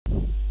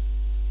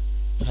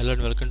Hello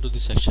and welcome to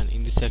this section.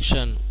 In this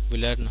section, we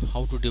learn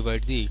how to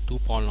divide the two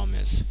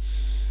polynomials.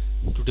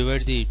 To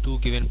divide the two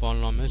given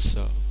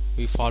polynomials,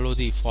 we follow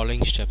the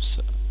following steps.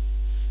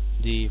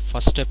 The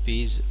first step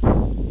is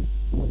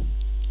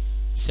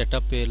set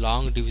up a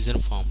long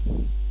division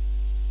form.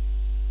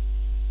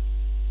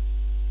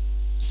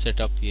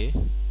 Set up a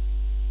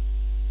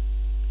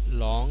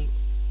long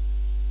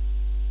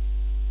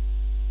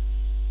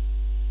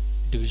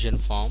division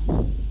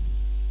form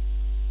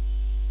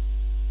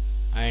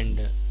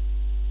and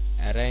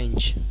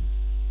arrange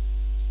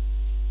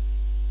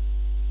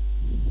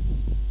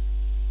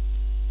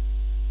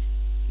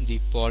the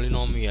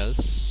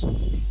polynomials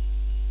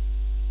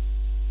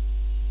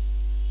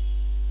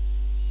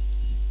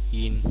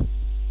in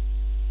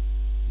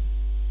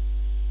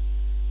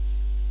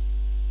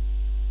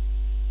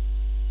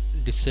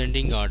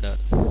descending order,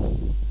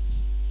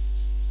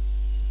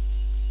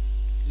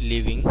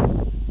 leaving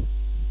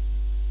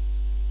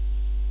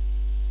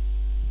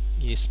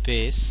a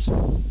space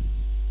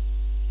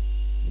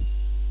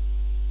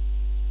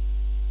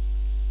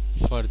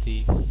for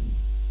the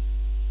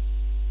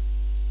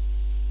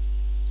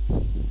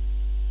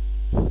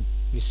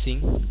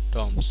missing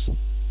terms.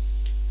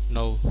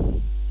 Now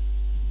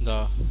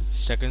the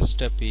second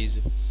step is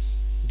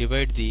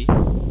divide the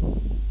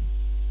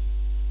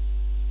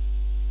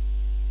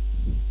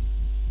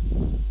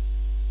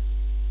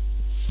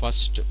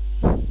first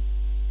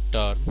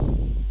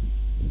term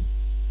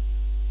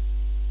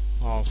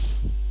of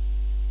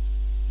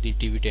the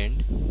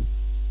dividend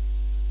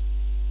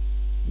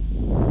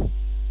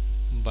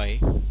by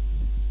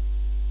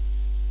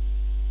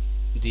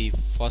the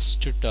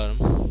first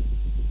term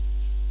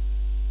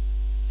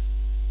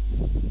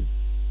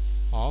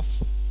of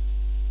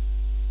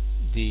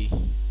the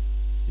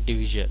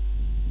divisor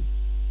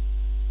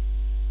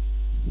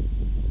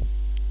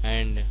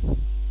and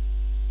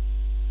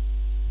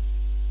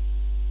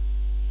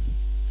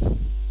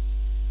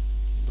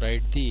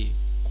write the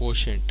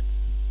quotient.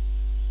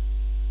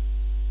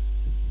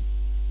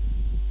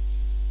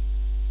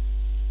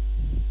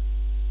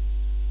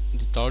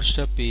 The third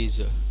step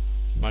is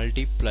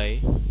multiply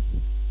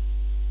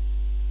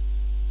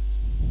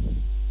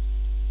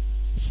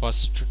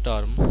first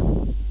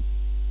term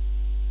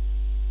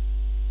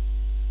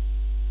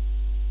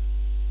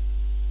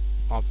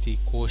of the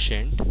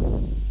quotient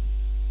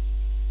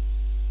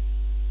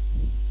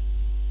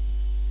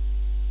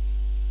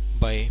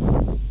by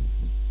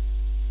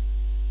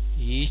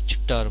each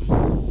term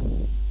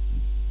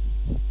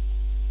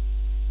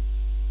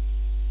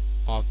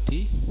of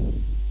the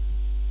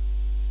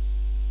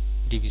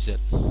divisor.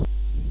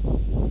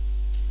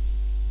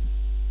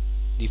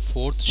 The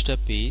fourth step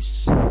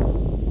is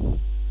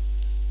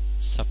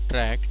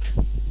subtract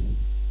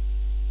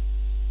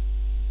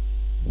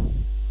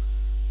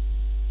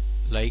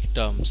like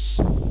terms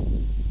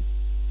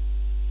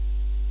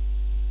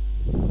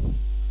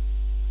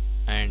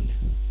and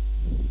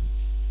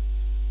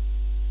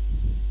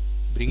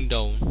bring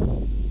down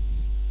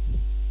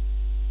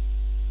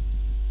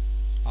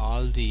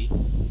all the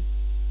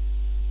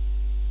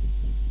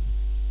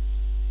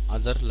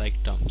other left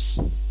terms.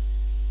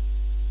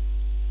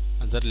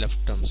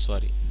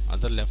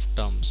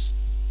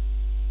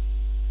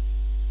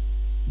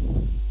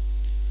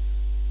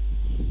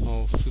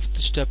 Now fifth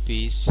step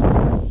is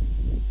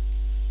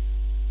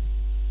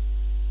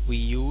we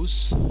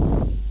use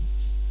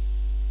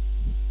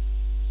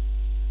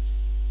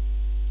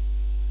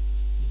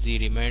the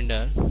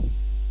remainder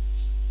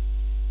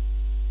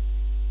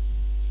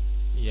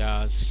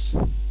as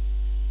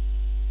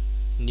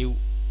new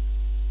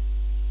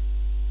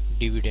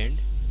dividend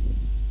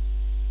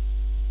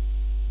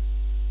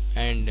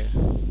and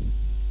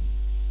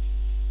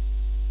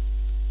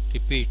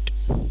repeat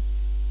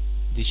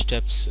the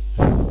steps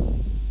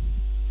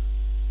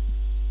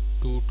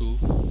 2 to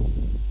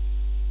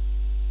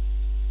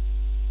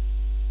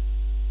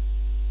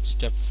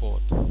step 4.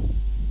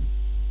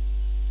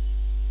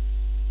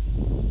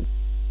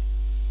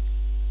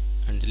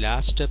 And the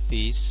last step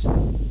is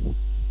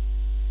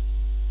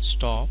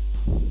stop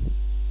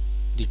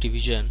the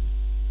division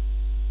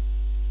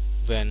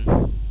when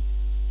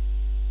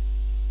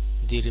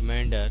the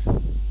remainder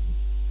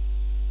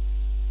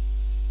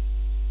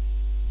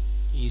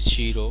is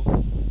 0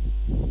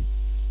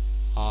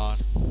 or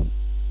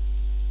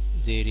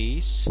there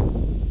is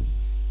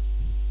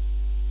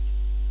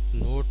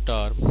no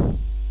term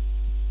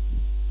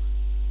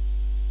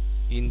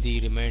in the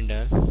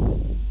remainder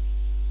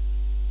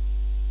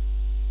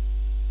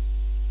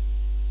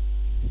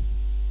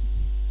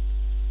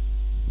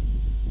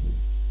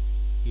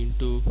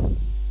into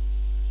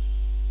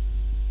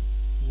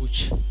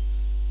which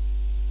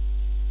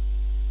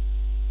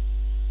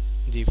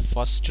the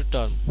first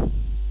term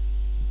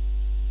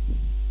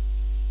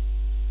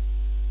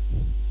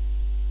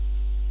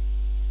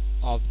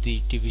of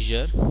the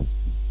divisor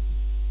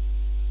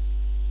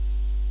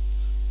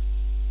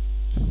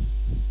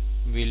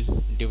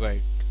will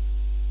divide.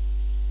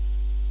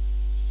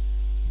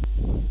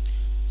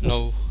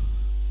 Now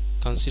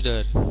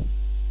consider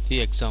the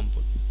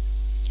example.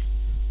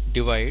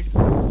 Divide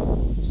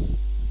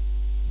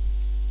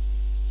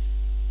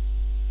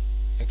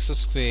x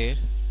square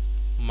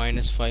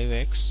minus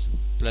 5x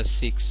plus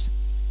 6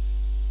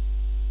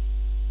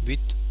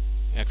 with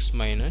x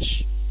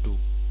minus 2.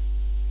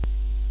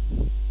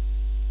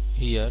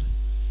 Here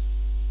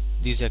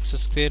this x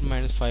square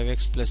minus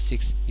 5x plus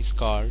 6 is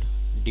called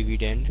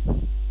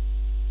dividend,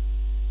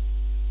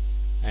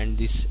 and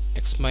this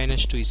x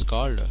minus 2 is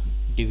called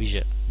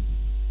divisor.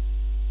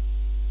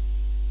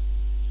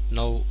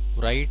 Now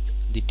write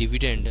the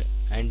dividend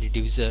and the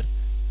divisor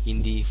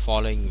in the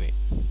following way.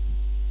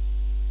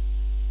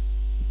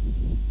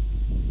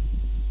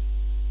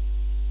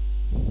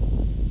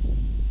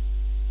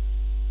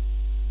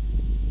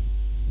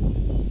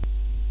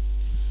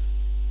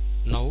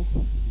 Now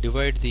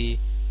divide the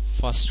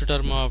first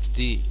term of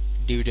the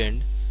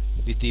dividend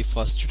with the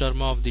first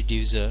term of the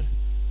divisor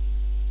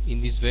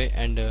in this way,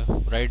 and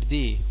write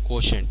the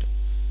quotient.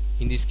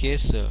 In this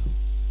case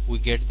we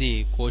get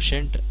the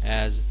quotient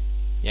as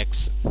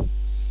x,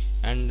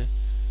 and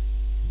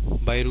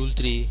by rule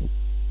 3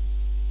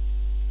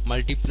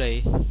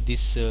 multiply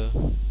this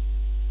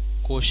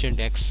quotient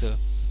x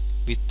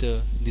with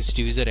this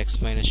divisor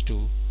x minus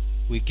 2,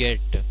 we get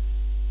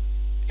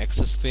x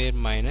square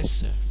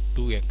minus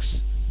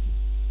 2x.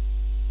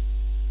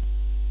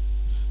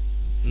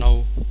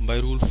 Now by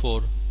rule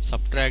 4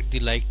 subtract the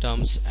like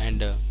terms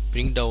and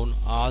bring down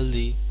all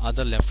the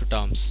other left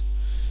terms.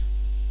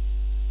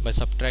 By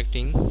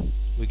subtracting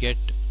we get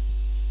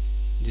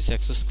this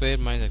x square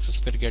minus x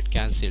square get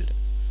cancelled,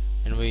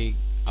 and we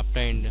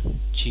obtained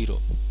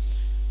 0,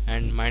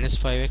 and minus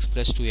 5x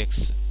plus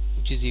 2x,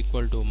 which is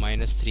equal to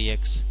minus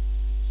 3x,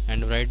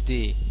 and write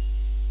the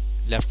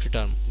left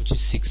term, which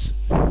is 6.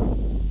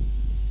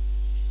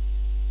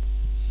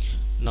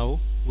 Now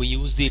we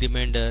use the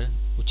remainder,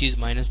 which is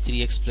minus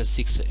 3x plus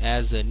 6,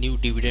 as a new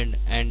dividend,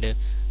 and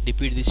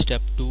repeat this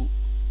step 2,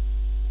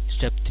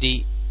 step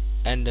 3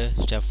 and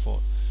step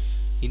 4.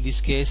 In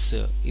this case,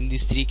 in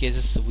these three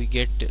cases we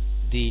get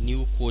the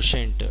new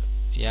quotient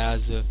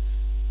as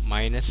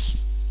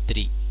minus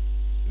 3.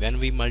 When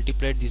we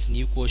multiply this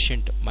new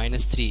quotient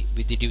minus 3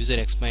 with the divisor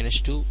x minus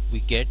 2,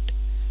 we get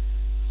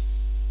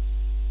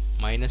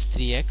minus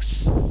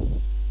 3x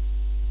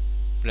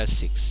plus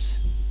 6.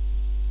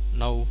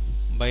 Now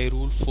by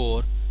rule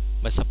 4,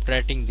 by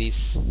subtracting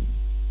this,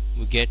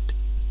 we get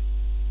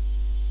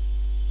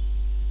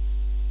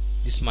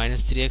this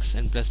minus 3x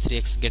and plus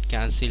 3x get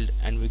cancelled,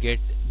 and we get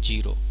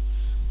 0.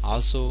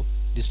 Also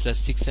this plus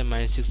 6 and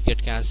minus 6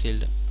 get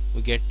cancelled,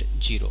 we get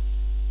 0.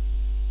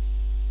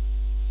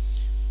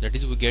 That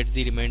is, we get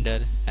the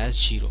remainder as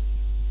 0.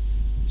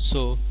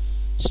 So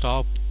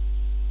stop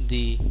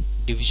the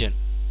division.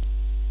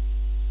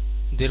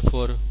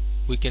 Therefore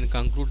we can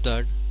conclude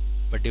that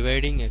by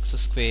dividing x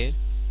square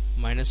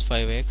minus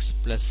 5x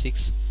plus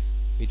 6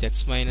 with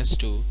x minus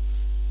 2,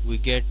 we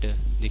get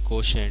the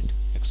quotient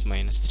x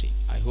minus 3.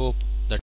 I hope